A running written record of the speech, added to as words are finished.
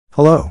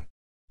Hello.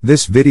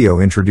 This video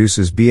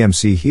introduces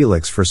BMC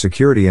Helix for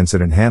security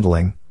incident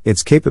handling,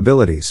 its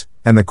capabilities,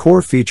 and the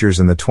core features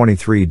in the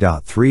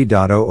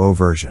 23.3.00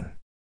 version.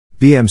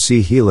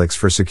 BMC Helix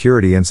for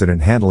security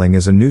incident handling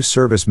is a new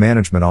service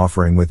management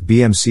offering with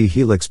BMC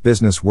Helix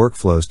Business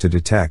Workflows to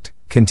detect,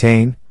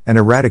 contain, and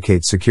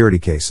eradicate security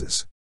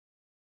cases.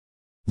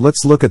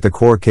 Let's look at the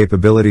core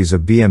capabilities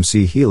of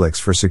BMC Helix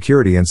for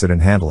security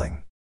incident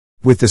handling.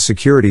 With the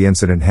security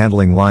incident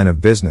handling line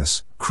of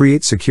business,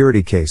 create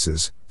security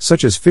cases,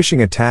 such as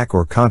phishing attack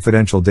or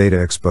confidential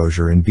data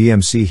exposure in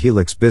BMC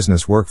Helix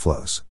Business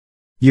Workflows.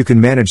 You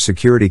can manage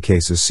security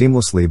cases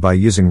seamlessly by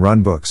using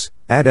runbooks,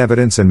 add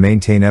evidence and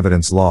maintain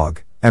evidence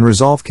log, and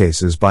resolve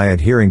cases by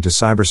adhering to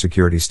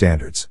cybersecurity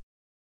standards.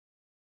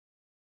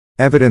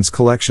 Evidence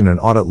collection and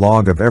audit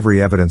log of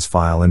every evidence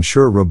file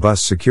ensure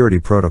robust security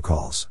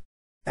protocols.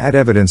 Add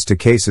evidence to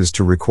cases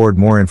to record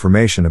more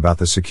information about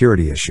the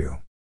security issue.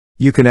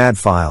 You can add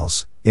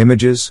files,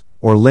 images,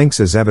 or links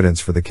as evidence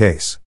for the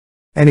case.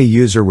 Any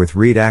user with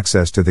read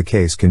access to the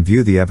case can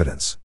view the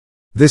evidence.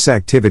 This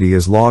activity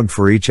is logged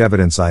for each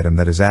evidence item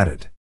that is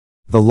added.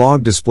 The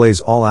log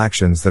displays all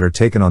actions that are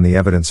taken on the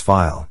evidence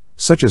file,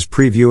 such as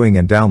previewing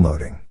and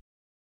downloading.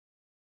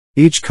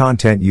 Each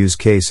content use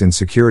case in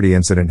security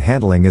incident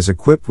handling is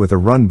equipped with a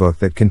runbook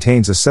that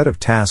contains a set of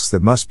tasks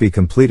that must be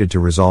completed to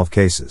resolve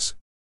cases.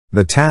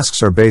 The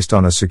tasks are based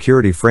on a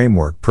security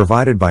framework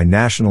provided by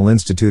National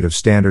Institute of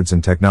Standards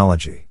and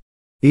Technology.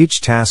 Each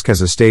task has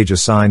a stage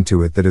assigned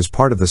to it that is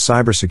part of the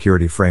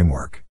cybersecurity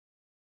framework.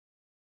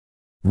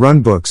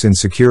 Runbooks in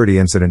security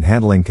incident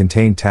handling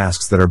contain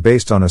tasks that are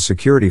based on a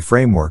security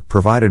framework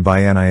provided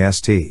by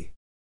NIST.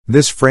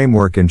 This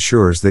framework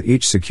ensures that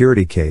each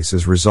security case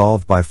is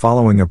resolved by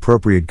following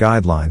appropriate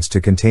guidelines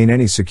to contain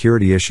any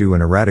security issue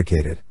and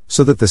eradicate it,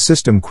 so that the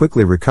system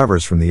quickly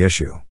recovers from the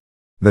issue.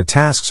 The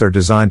tasks are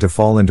designed to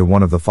fall into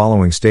one of the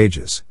following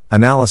stages: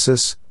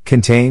 analysis,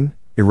 contain,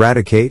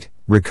 eradicate,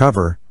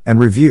 recover, and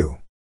review.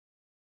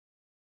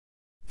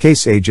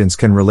 Case agents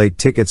can relate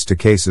tickets to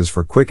cases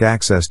for quick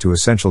access to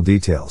essential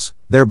details,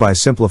 thereby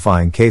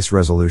simplifying case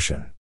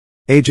resolution.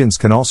 Agents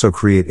can also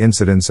create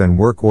incidents and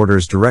work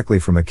orders directly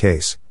from a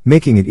case,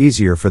 making it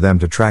easier for them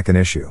to track an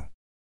issue.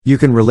 You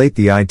can relate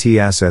the IT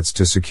assets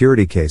to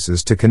security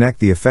cases to connect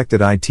the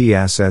affected IT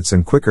assets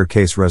and quicker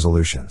case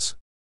resolutions.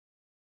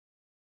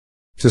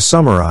 To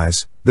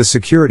summarize, the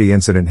security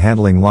incident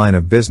handling line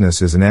of business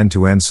is an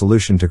end-to-end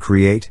solution to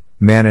create,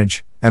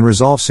 manage, and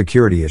resolve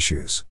security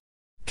issues.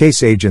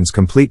 Case agents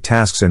complete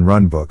tasks in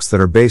runbooks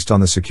that are based on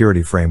the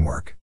security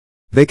framework.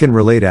 They can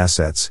relate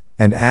assets,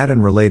 and add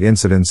and relate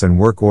incidents and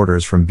work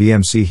orders from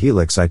BMC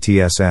Helix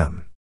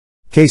ITSM.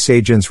 Case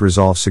agents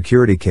resolve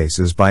security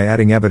cases by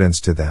adding evidence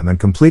to them and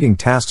completing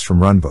tasks from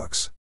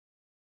runbooks.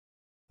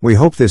 We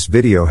hope this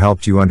video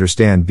helped you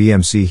understand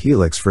BMC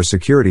Helix for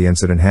security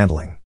incident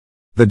handling.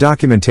 The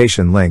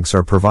documentation links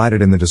are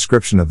provided in the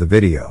description of the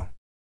video.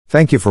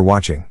 Thank you for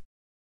watching.